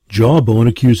Jawbone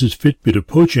accuses Fitbit of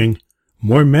poaching,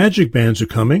 more magic bands are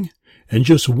coming, and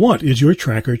just what is your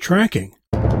tracker tracking?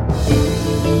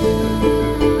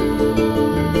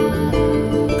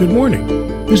 Good morning.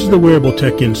 This is the Wearable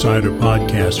Tech Insider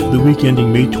podcast for the week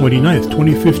ending May 29th,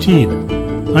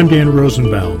 2015. I'm Dan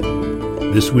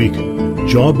Rosenbaum. This week,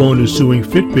 Jawbone is suing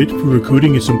Fitbit for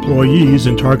recruiting its employees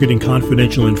and targeting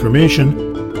confidential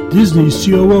information. Disney's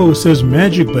COO says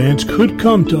magic bands could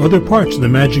come to other parts of the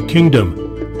Magic Kingdom.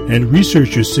 And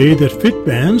researchers say that Fit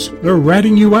bands are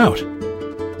ratting you out.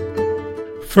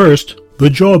 First, the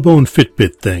Jawbone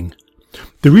Fitbit thing.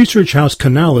 The research house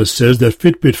Canalys says that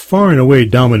Fitbit far and away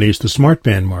dominates the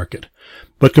smartband market.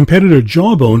 But competitor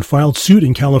Jawbone filed suit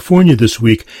in California this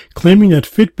week, claiming that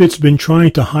Fitbit's been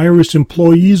trying to hire its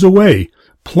employees away.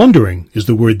 Plundering is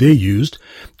the word they used,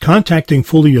 contacting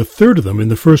fully a third of them in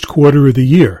the first quarter of the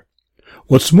year.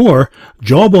 What's more,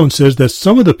 Jawbone says that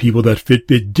some of the people that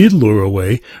Fitbit did lure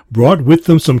away brought with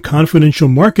them some confidential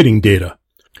marketing data.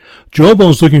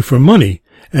 Jawbone's looking for money,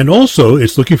 and also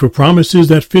it's looking for promises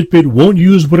that Fitbit won't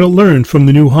use what it learned from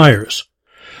the new hires.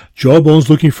 Jawbone's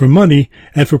looking for money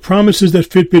and for promises that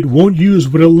Fitbit won't use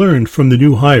what it learned from the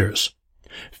new hires.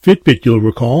 Fitbit, you'll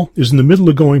recall, is in the middle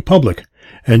of going public,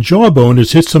 and Jawbone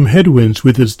has hit some headwinds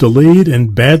with its delayed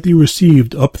and badly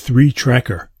received Up3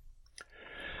 tracker.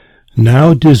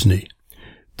 Now Disney.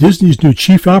 Disney's new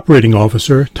chief operating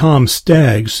officer, Tom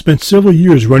Staggs, spent several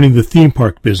years running the theme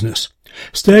park business.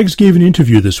 Staggs gave an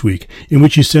interview this week in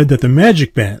which he said that the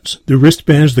magic bands, the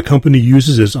wristbands the company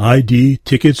uses as ID,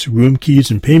 tickets, room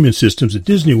keys, and payment systems at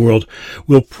Disney World,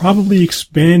 will probably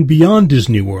expand beyond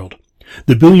Disney World.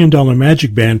 The billion-dollar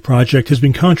Magic Band project has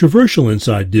been controversial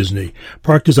inside Disney.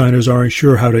 Park designers aren't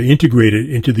sure how to integrate it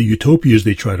into the utopias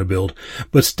they try to build,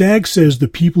 but Staggs says the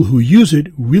people who use it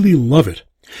really love it.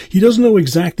 He doesn't know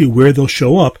exactly where they'll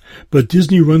show up, but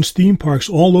Disney runs theme parks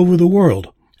all over the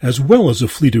world, as well as a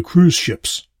fleet of cruise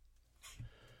ships.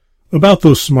 About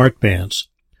those smart bands.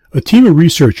 A team of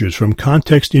researchers from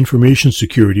Context Information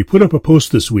Security put up a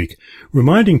post this week,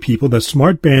 reminding people that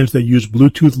smart bands that use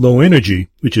Bluetooth Low Energy,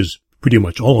 which is pretty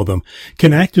much all of them,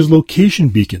 can act as location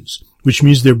beacons, which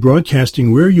means they're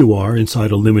broadcasting where you are inside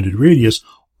a limited radius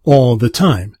all the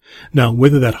time. Now,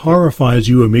 whether that horrifies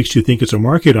you or makes you think it's a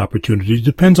market opportunity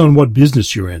depends on what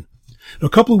business you're in. A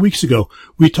couple of weeks ago,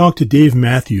 we talked to Dave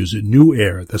Matthews at New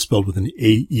Air, that's spelled with an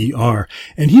A-E-R,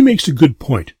 and he makes a good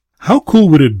point. How cool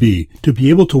would it be to be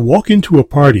able to walk into a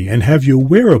party and have your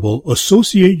wearable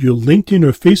associate your LinkedIn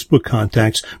or Facebook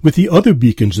contacts with the other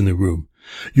beacons in the room?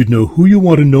 You'd know who you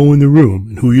want to know in the room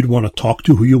and who you'd want to talk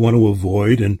to, who you want to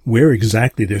avoid, and where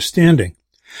exactly they're standing.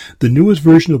 The newest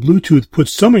version of Bluetooth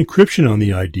puts some encryption on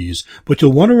the IDs, but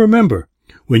you'll want to remember,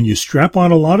 when you strap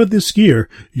on a lot of this gear,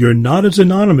 you're not as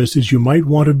anonymous as you might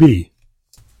want to be.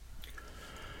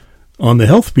 On the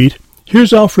Health Beat,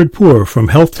 here's Alfred Poor from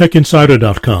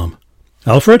HealthTechInsider.com.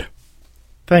 Alfred?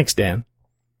 Thanks, Dan.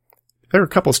 There are a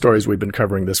couple stories we've been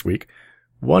covering this week.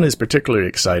 One is particularly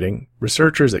exciting.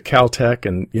 Researchers at Caltech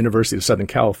and University of Southern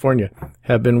California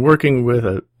have been working with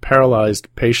a paralyzed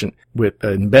patient with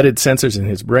embedded sensors in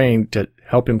his brain to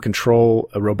help him control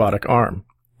a robotic arm.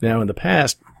 Now, in the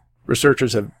past,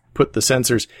 researchers have put the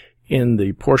sensors in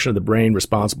the portion of the brain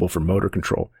responsible for motor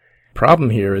control. The problem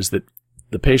here is that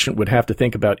the patient would have to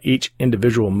think about each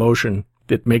individual motion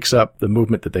that makes up the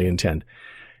movement that they intend.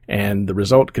 And the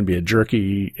result can be a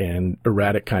jerky and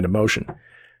erratic kind of motion.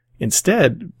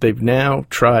 Instead, they've now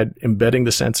tried embedding the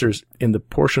sensors in the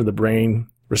portion of the brain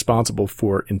responsible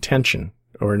for intention,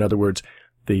 or in other words,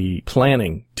 the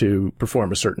planning to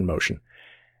perform a certain motion.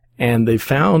 And they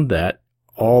found that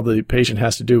all the patient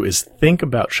has to do is think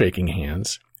about shaking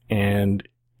hands, and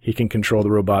he can control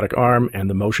the robotic arm, and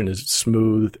the motion is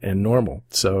smooth and normal.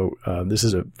 So this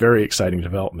is a very exciting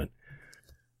development.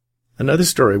 Another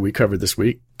story we covered this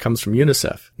week comes from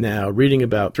UNICEF. Now, reading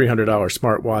about $300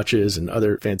 smartwatches and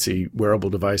other fancy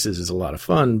wearable devices is a lot of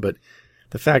fun, but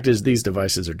the fact is these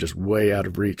devices are just way out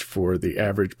of reach for the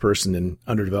average person in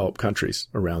underdeveloped countries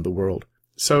around the world.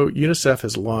 So UNICEF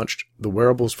has launched the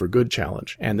Wearables for Good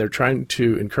Challenge, and they're trying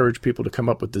to encourage people to come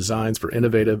up with designs for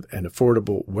innovative and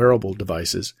affordable wearable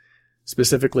devices,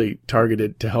 specifically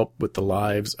targeted to help with the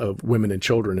lives of women and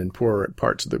children in poorer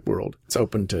parts of the world. It's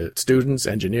open to students,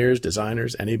 engineers,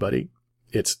 designers, anybody.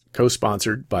 It's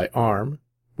co-sponsored by ARM,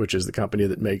 which is the company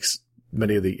that makes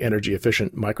many of the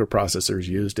energy-efficient microprocessors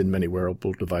used in many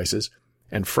wearable devices,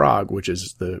 and Frog, which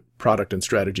is the product and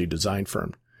strategy design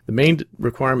firm. The main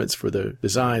requirements for the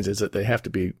designs is that they have to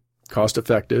be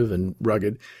cost-effective and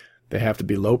rugged. They have to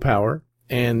be low power,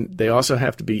 and they also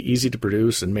have to be easy to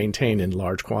produce and maintain in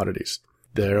large quantities.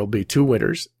 There will be 2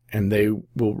 winners, and they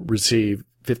will receive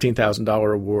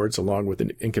 $15,000 awards along with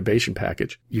an incubation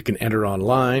package. You can enter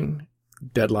online.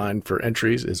 Deadline for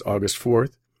entries is August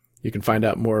 4th. You can find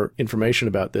out more information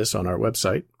about this on our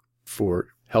website. For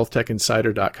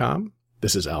healthtechinsider.com,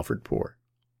 this is Alfred Poor.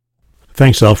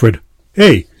 Thanks, Alfred.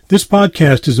 Hey, this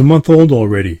podcast is a month old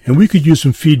already, and we could use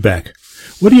some feedback.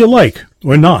 What do you like,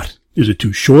 or not? Is it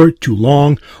too short, too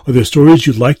long? Are there stories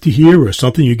you'd like to hear, or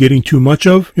something you're getting too much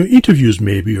of? Interviews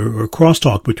maybe, or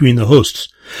crosstalk between the hosts.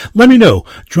 Let me know.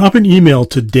 Drop an email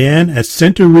to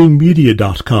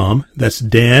dan@centerringmedia.com. That's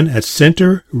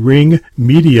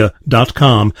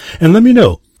dan@centerringmedia.com. And let me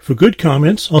know. For good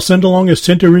comments, I'll send along a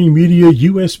Centering Media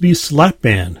USB slap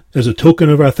band as a token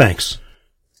of our thanks.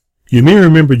 You may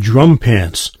remember Drum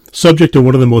Pants, subject of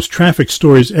one of the most trafficked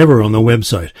stories ever on the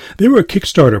website. They were a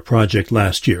Kickstarter project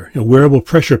last year, wearable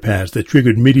pressure pads that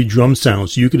triggered MIDI drum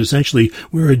sounds so you could essentially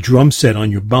wear a drum set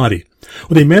on your body.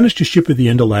 Well, they managed to ship at the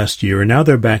end of last year, and now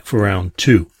they're back for round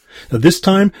 2. Now, this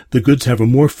time, the goods have a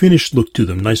more finished look to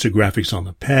them, nicer graphics on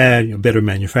the pad, better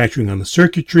manufacturing on the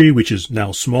circuitry, which is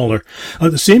now smaller.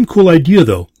 The same cool idea,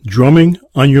 though, drumming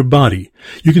on your body.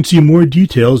 You can see more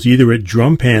details either at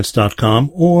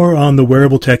drumpants.com or on the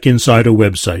Wearable Tech Insider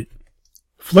website.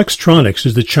 Flextronics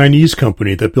is the Chinese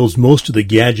company that builds most of the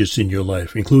gadgets in your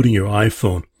life, including your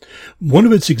iPhone. One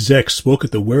of its execs spoke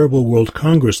at the Wearable World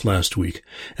Congress last week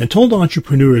and told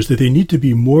entrepreneurs that they need to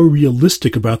be more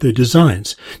realistic about their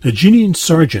designs. Now, Jeanine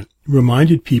Sargent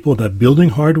reminded people that building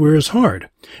hardware is hard,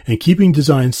 and keeping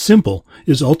designs simple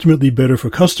is ultimately better for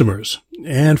customers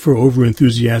and for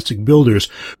over-enthusiastic builders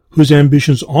whose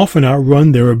ambitions often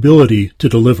outrun their ability to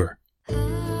deliver.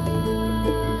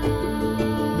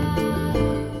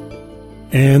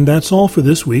 And that's all for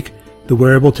this week. The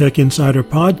Wearable Tech Insider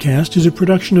podcast is a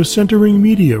production of Centering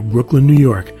Media, Brooklyn, New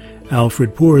York.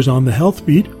 Alfred Poor is on the Health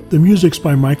Beat, the music's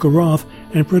by Michael Roth,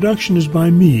 and production is by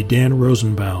me, Dan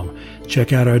Rosenbaum.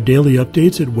 Check out our daily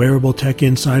updates at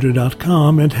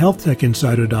wearabletechinsider.com and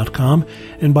healthtechinsider.com,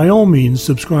 and by all means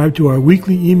subscribe to our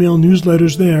weekly email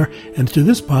newsletters there and to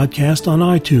this podcast on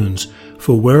iTunes.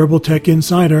 For Wearable Tech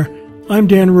Insider, I'm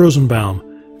Dan Rosenbaum.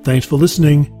 Thanks for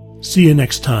listening. See you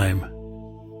next time.